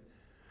today.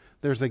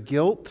 There's a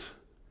guilt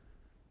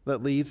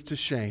that leads to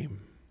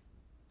shame,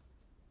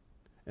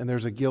 and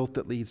there's a guilt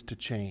that leads to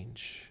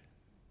change.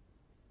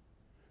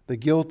 The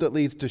guilt that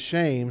leads to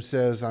shame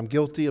says, I'm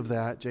guilty of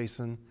that,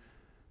 Jason.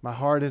 My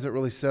heart isn't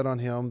really set on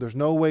him. There's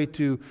no way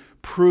to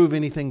prove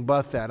anything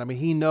but that. I mean,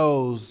 he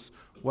knows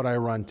what I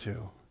run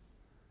to.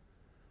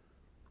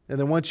 And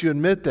then once you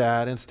admit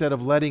that, instead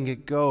of letting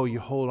it go, you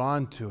hold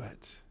on to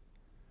it.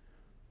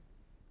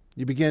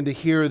 You begin to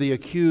hear the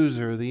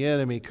accuser, the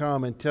enemy,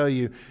 come and tell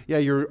you, yeah,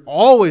 you're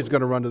always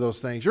going to run to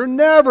those things. You're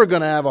never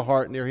going to have a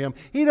heart near him.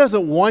 He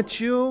doesn't want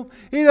you.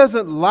 He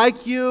doesn't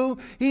like you.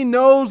 He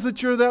knows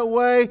that you're that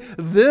way.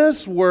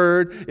 This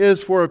word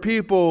is for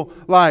people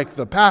like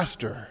the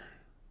pastor.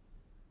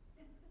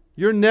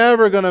 You're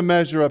never going to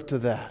measure up to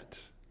that.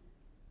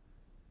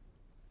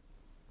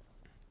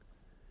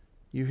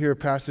 You hear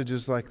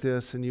passages like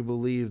this and you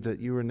believe that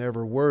you were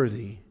never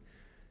worthy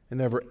and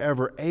never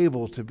ever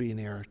able to be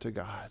near to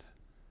God.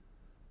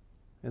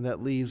 And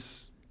that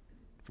leads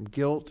from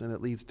guilt, and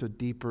it leads to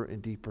deeper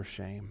and deeper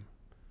shame.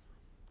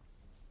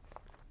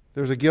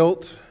 There's a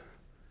guilt,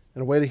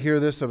 and a way to hear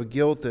this, of a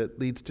guilt that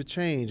leads to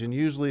change. And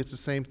usually it's the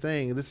same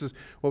thing. This is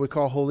what we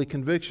call holy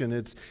conviction.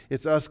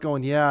 It's us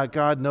going, yeah,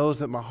 God knows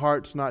that my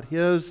heart's not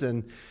his,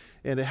 and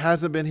it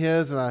hasn't been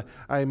his, and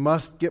I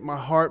must get my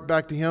heart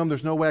back to him.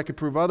 There's no way I could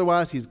prove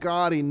otherwise. He's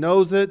God. He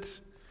knows it.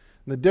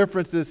 And the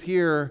difference is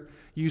here,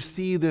 you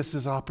see this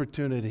as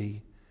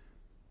opportunity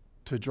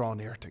to draw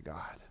near to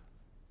God.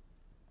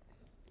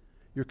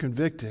 You're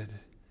convicted.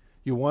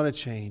 You want to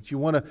change. You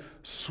want to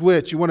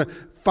switch. You want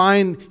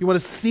to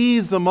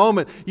seize the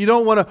moment. You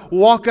don't want to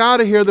walk out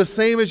of here the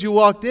same as you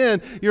walked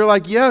in. You're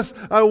like, yes,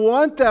 I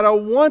want that. I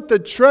want the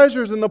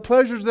treasures and the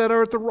pleasures that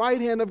are at the right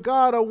hand of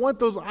God. I want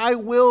those I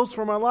wills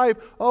for my life.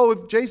 Oh,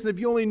 Jason, if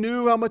you only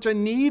knew how much I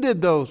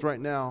needed those right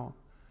now.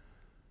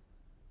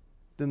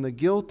 Then the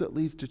guilt that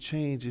leads to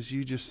change is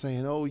you just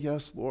saying, oh,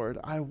 yes, Lord,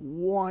 I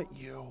want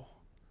you.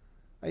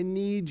 I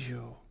need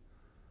you.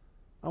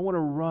 I want to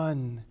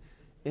run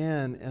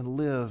in and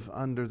live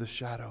under the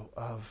shadow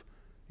of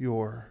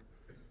your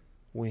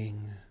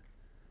wing.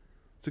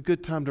 It's a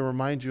good time to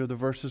remind you of the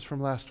verses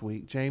from last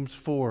week. James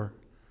 4,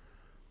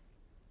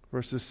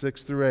 verses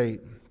 6 through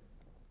 8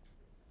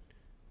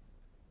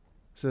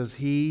 says,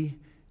 He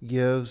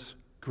gives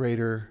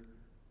greater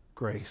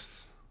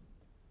grace.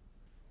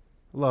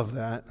 Love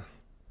that.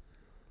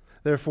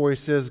 Therefore, he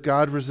says,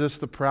 God resists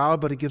the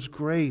proud, but he gives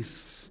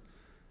grace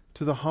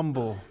to the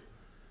humble.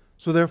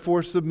 So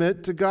therefore,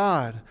 submit to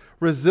God.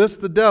 Resist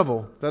the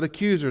devil, that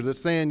accuser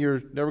that's saying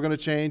you're never going to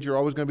change, you're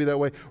always going to be that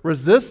way.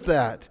 Resist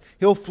that.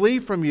 He'll flee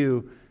from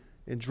you,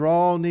 and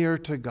draw near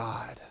to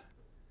God,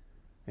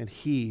 and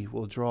he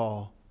will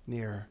draw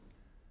near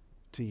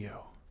to you.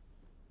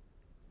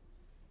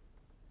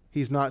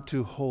 He's not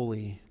too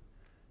holy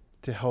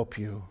to help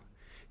you.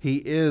 He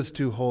is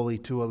too holy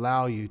to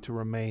allow you to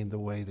remain the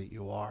way that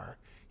you are.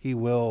 He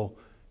will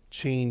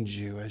change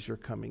you as you're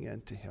coming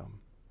into him.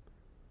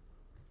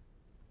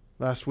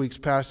 Last week's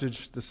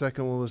passage, the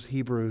second one, was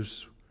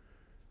Hebrews,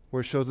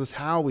 where it shows us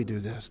how we do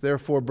this.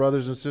 Therefore,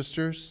 brothers and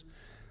sisters,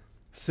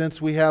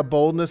 since we have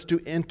boldness to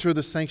enter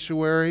the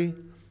sanctuary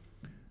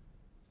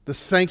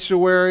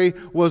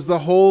was the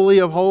Holy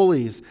of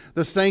Holies.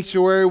 The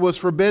sanctuary was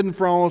forbidden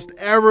for almost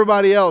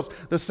everybody else.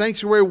 The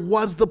sanctuary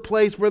was the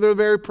place where the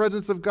very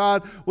presence of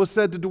God was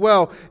said to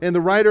dwell. And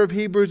the writer of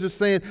Hebrews is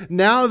saying,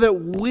 now that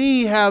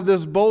we have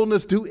this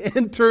boldness to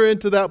enter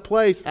into that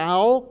place,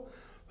 how?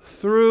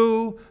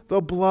 Through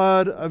the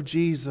blood of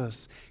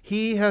Jesus.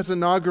 He has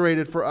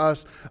inaugurated for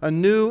us a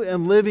new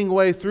and living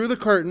way through the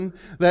curtain,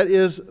 that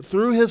is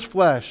through his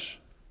flesh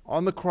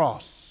on the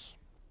cross.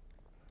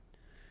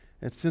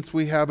 And since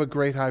we have a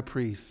great high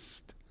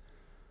priest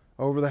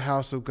over the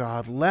house of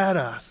God, let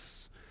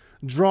us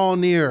draw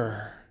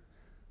near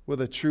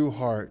with a true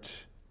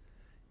heart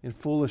in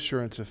full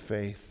assurance of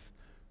faith,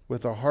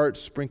 with our hearts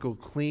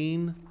sprinkled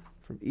clean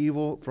from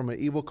an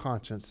evil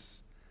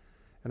conscience,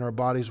 and our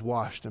bodies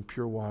washed in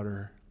pure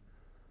water.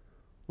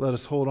 Let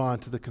us hold on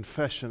to the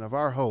confession of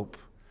our hope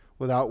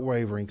without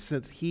wavering,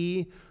 since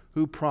He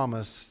who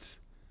promised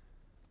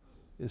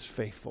is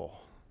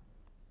faithful.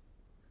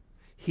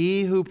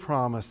 He who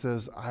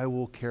promises, I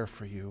will care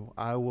for you,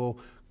 I will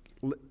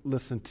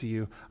listen to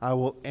you, I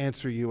will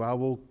answer you, I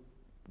will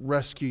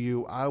rescue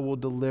you, I will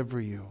deliver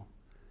you.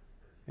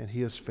 And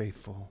He is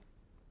faithful.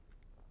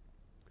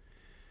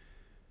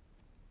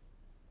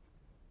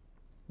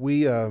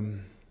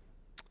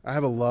 I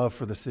have a love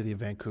for the city of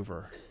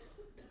Vancouver.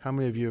 How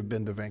many of you have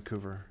been to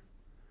Vancouver?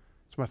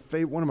 It's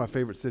one of my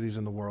favorite cities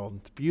in the world.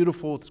 It's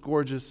beautiful, it's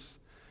gorgeous.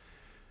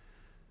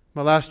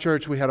 My last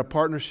church, we had a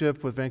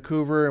partnership with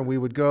Vancouver, and we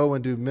would go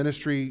and do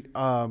ministry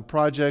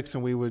projects,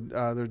 and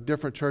there are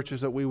different churches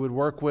that we would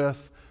work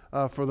with.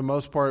 For the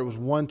most part, it was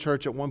one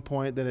church at one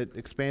point, then it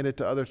expanded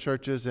to other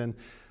churches, and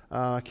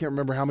I can't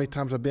remember how many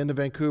times I've been to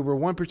Vancouver.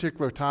 One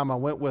particular time my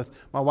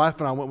wife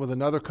and I went with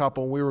another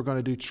couple, and we were going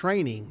to do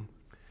training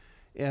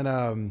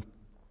in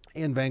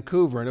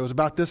Vancouver, and it was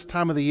about this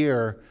time of the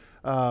year.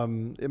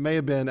 It may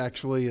have been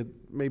actually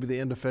maybe the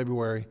end of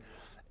February,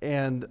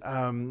 and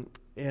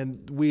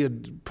we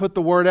had put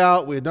the word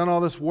out. We had done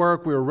all this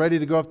work. We were ready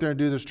to go up there and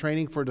do this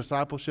training for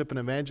discipleship and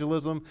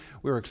evangelism.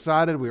 We were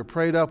excited. We were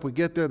prayed up. We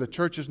get there. The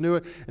churches knew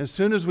it. And as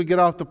soon as we get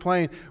off the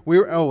plane,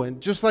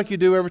 and just like you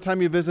do every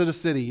time you visit a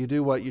city, you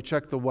do what? You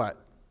check the what?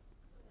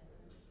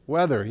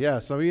 Weather.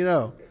 Yeah, some of you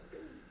know.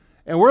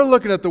 And we're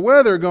looking at the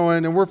weather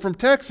going, and we're from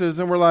Texas,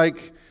 and we're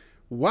like,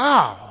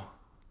 wow,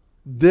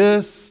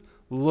 this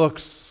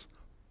looks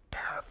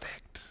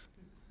perfect.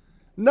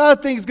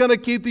 Nothing's going to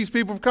keep these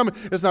people from coming.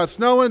 It's not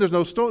snowing. There's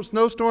no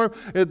snowstorm.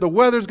 The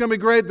weather's going to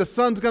be great. The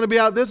sun's going to be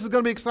out. This is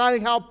going to be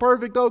exciting. How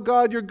perfect. Oh,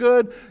 God, you're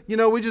good.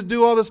 We just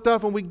do all this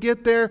stuff, and we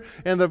get there,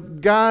 and the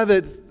guy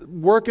that's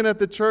working at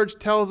the church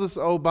tells us,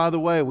 oh, by the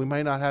way, we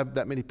may not have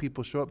that many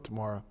people show up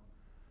tomorrow.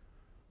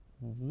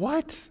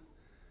 What?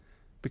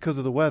 Because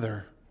of the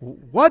weather.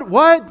 What?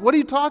 What are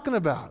you talking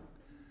about?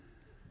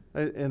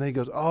 And he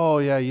goes, oh,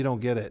 yeah, you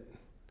don't get it.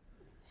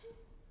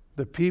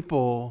 The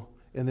people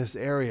in this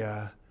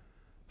area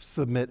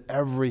submit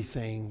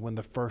everything when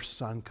the first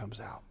sun comes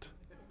out.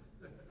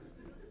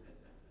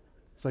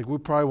 It's like we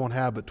probably won't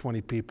have but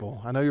 20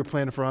 people. I know you're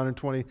planning for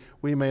 120.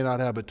 We may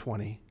not have but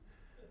 20.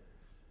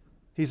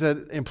 He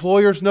said,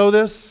 employers know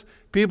this.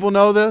 People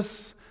know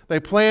this. They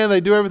plan,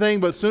 they do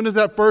everything, but as soon as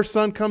that first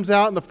sun comes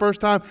out and the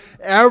first time,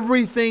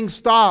 everything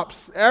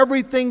stops.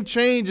 Everything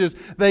changes.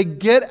 They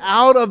get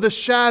out of the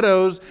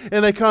shadows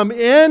and they come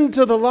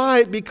into the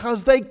light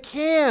because they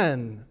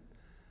can.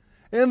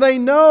 And they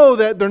know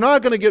that they're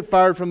not going to get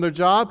fired from their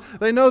job.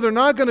 They know they're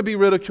not going to be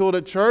ridiculed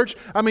at church.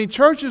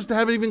 Churches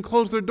haven't even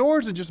closed their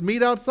doors and just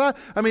meet outside.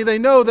 They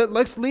know that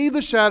let's leave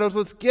the shadows,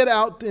 let's get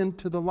out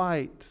into the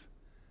light.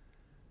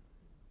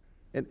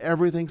 And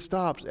everything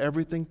stops.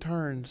 Everything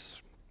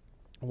turns.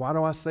 Why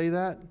do I say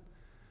that?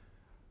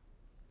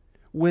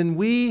 When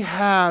we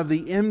have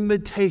the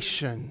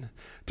invitation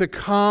to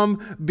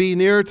come be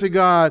near to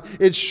God,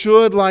 it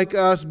should, like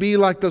us, be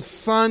like the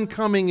sun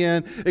coming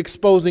in,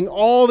 exposing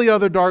all the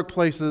other dark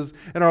places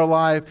in our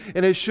life.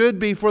 And it should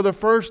be, for the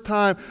first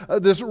time,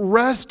 this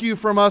rescue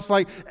from us,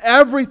 like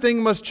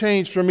everything must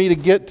change for me to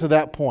get to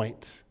that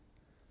point.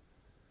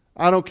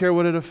 I don't care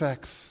what it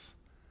affects.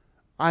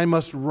 I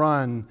must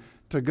run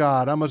to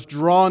God. I must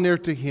draw near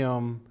to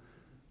Him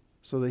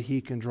so that He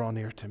can draw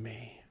near to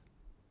me.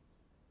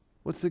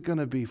 What's it going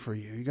to be for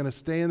you? You're going to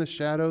stay in the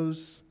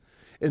shadows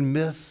and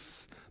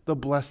miss the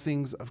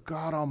blessings of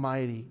God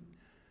Almighty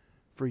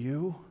for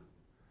you?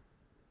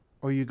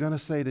 Or are you going to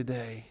say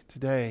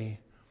today,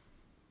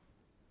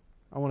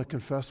 I want to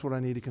confess what I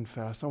need to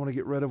confess. I want to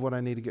get rid of what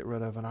I need to get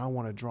rid of, and I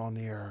want to draw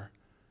near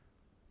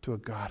to a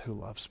God who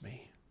loves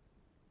me.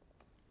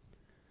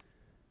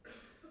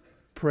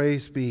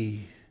 Praise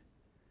be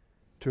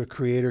to a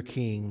Creator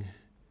King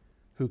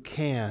who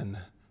can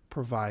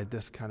provide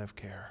this kind of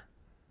care.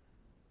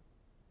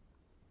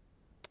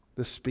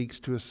 This speaks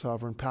to His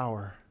sovereign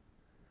power.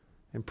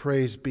 And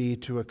praise be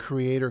to a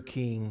Creator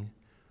King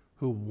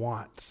who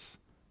wants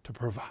to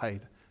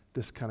provide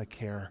this kind of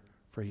care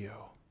for you.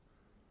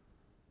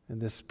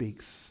 And this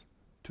speaks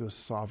to His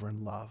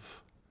sovereign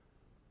love.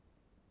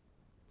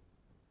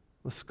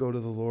 Let's go to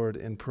the Lord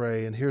and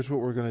pray. And here's what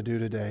we're going to do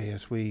today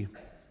as we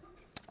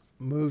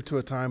move to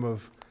a time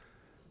of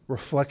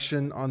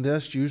reflection on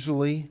this.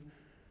 Usually,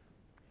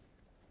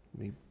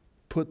 we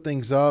put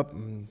things up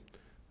and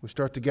we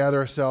start to gather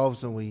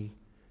ourselves and we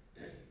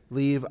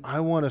leave. I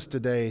want us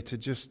today to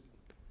just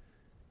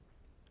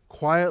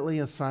quietly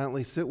and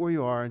silently sit where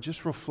you are and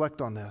just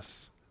reflect on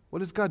this.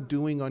 What is God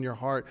doing on your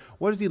heart?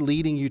 What is He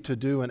leading you to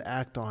do and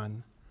act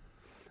on?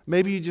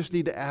 Maybe you just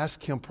need to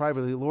ask Him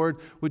privately, Lord,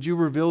 would you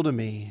reveal to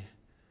me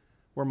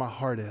where my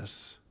heart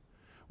is?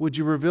 Would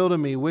you reveal to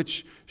me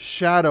which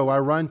shadow I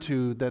run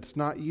to that's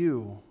not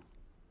you?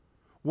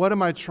 What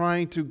am I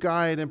trying to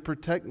guide and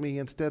protect me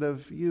instead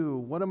of you?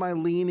 What am I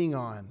leaning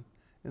on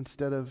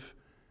instead of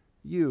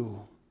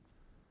you.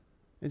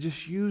 And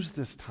just use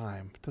this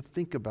time to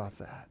think about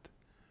that.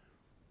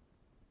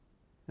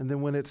 And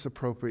then when it's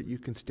appropriate, you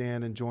can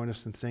stand and join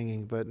us in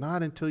singing, but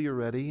not until you're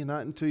ready,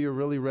 not until you're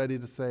really ready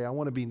to say, I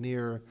want to be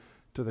near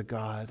to the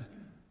God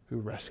who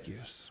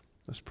rescues.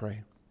 Let's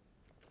pray.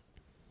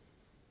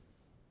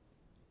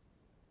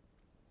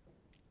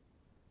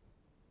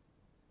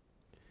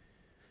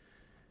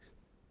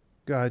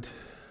 God,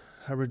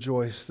 I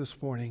rejoice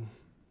this morning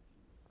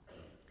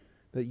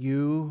that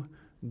you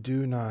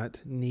do not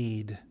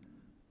need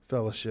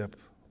fellowship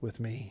with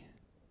me.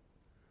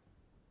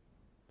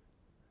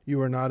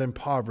 You are not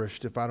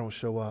impoverished if I don't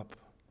show up.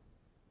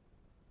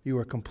 You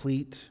are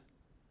complete.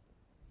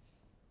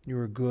 You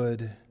are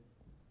good.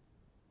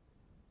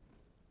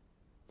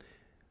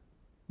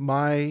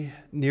 My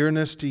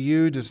nearness to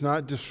you does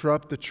not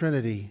disrupt the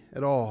Trinity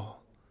at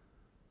all.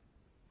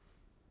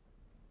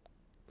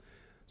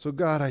 So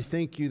God, I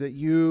thank you that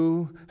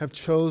you have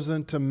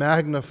chosen to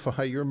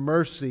magnify your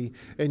mercy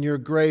and your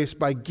grace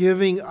by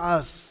giving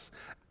us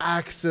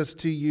access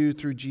to you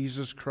through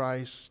Jesus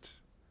Christ.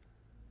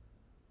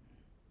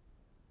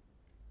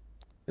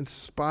 In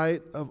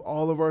spite of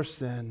all of our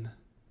sin,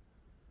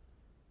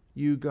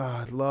 you,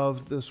 God,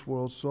 loved this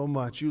world so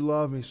much. You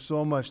love me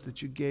so much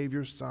that you gave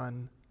your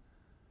Son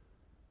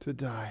to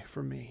die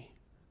for me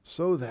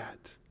so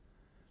that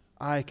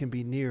I can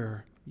be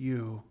near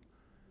you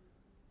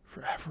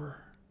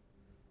forever.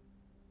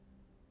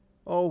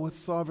 Oh, what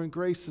sovereign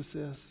grace this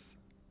is.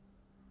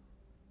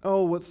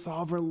 Oh, what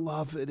sovereign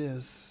love it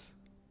is.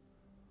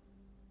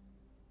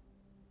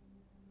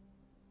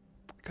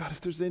 God,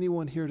 if there's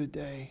anyone here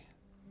today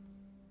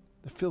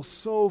that feels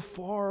so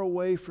far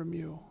away from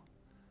you,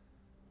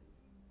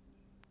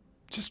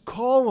 just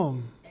call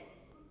them.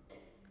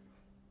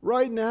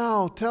 Right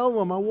now, tell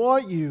them, I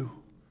want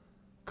you.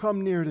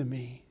 Come near to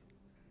me.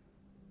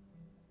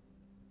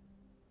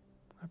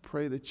 I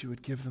pray that you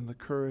would give them the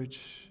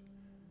courage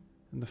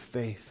and the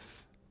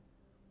faith,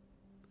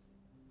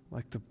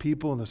 like the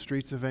people in the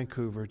streets of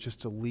Vancouver,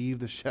 just to leave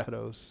the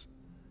shadows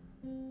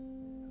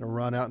and to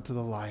run out into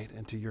the light,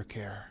 into your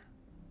care.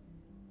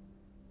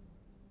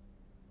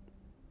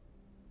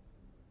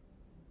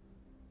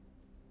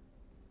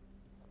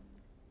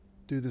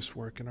 Do this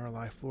work in our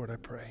life, Lord, I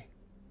pray,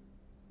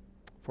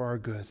 for our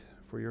good,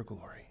 for your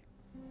glory.